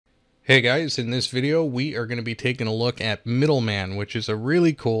Hey guys, in this video we are going to be taking a look at Middleman, which is a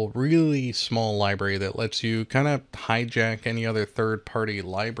really cool, really small library that lets you kind of hijack any other third-party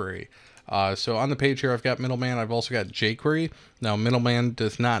library. So on the page here I've got Middleman, I've also got jQuery. Now Middleman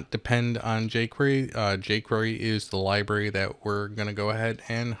does not depend on jQuery. jQuery is the library that we're going to go ahead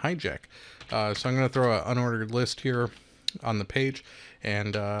and hijack. So I'm going to throw an unordered list here on the page,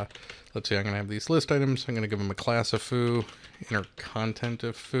 and let's see, I'm going to have these list items. I'm going to give them a class of foo, inner content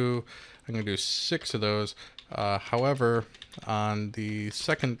of foo. I'm going to do 6 of those. However, on the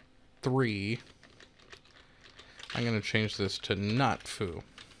second 3, I'm going to change this to not foo.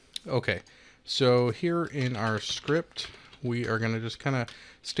 Okay, so here in our script, we are going to just kind of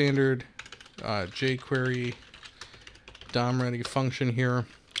standard jQuery DOM ready function here.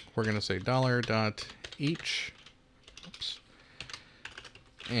 We're going to say $.each. Oops.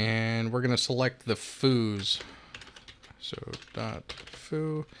 And we're going to select the foos. So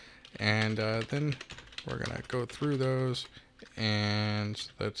 .foo, and then we're going to go through those, and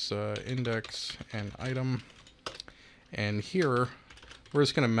that's index and item. And here, we're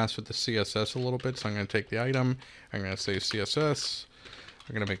just going to mess with the CSS a little bit. So I'm going to take the item, I'm going to say CSS,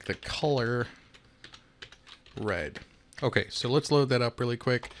 I'm going to make the color red. Okay, so let's load that up really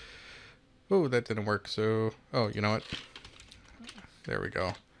quick. Oh, that didn't work. So, oh, you know what? There we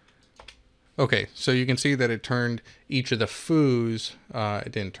go. Okay, so you can see that it turned each of the foos,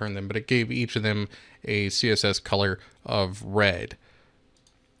 it didn't turn them, but it gave each of them a CSS color of red.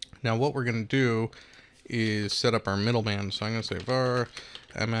 Now what we're going to do is set up our middleman. So I'm going to say var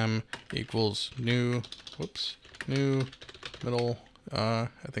equals new middle, I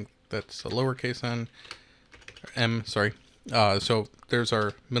think that's a lowercase n, m, sorry. So there's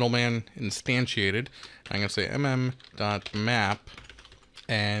our middleman instantiated. I'm going to say map.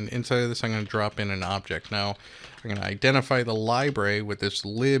 And inside of this, I'm going to drop in an object. Now, I'm going to identify the library with this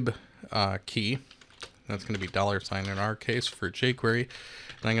lib key. That's going to be $ in our case for jQuery.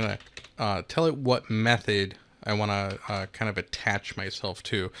 And I'm going to tell it what method I want to kind of attach myself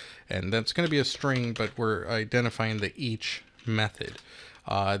to. And that's going to be a string, but we're identifying the each method.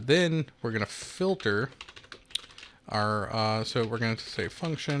 Then we're going to filter our, so we're going to say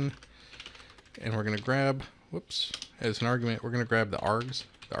function, and we're going to grab, whoops, as an argument, we're going to grab the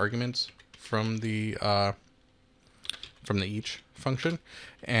arguments from the each function,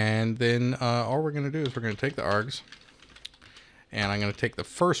 and then all we're going to do is we're going to take the args, and I'm going to take the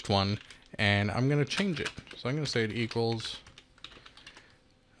first one, and I'm going to change it. So I'm going to say it equals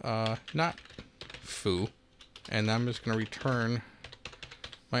not foo, and I'm just going to return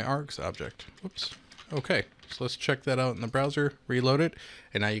my args object. Whoops. Okay, so let's check that out in the browser, reload it,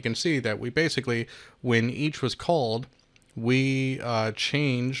 and now you can see that we basically, when each was called, we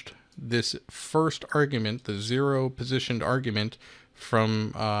changed this first argument, the 0 positioned argument,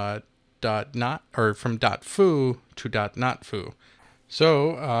 from from .foo to .not foo.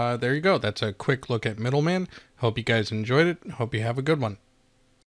 So there you go. That's a quick look at Middleman. Hope you guys enjoyed it. Hope you have a good one.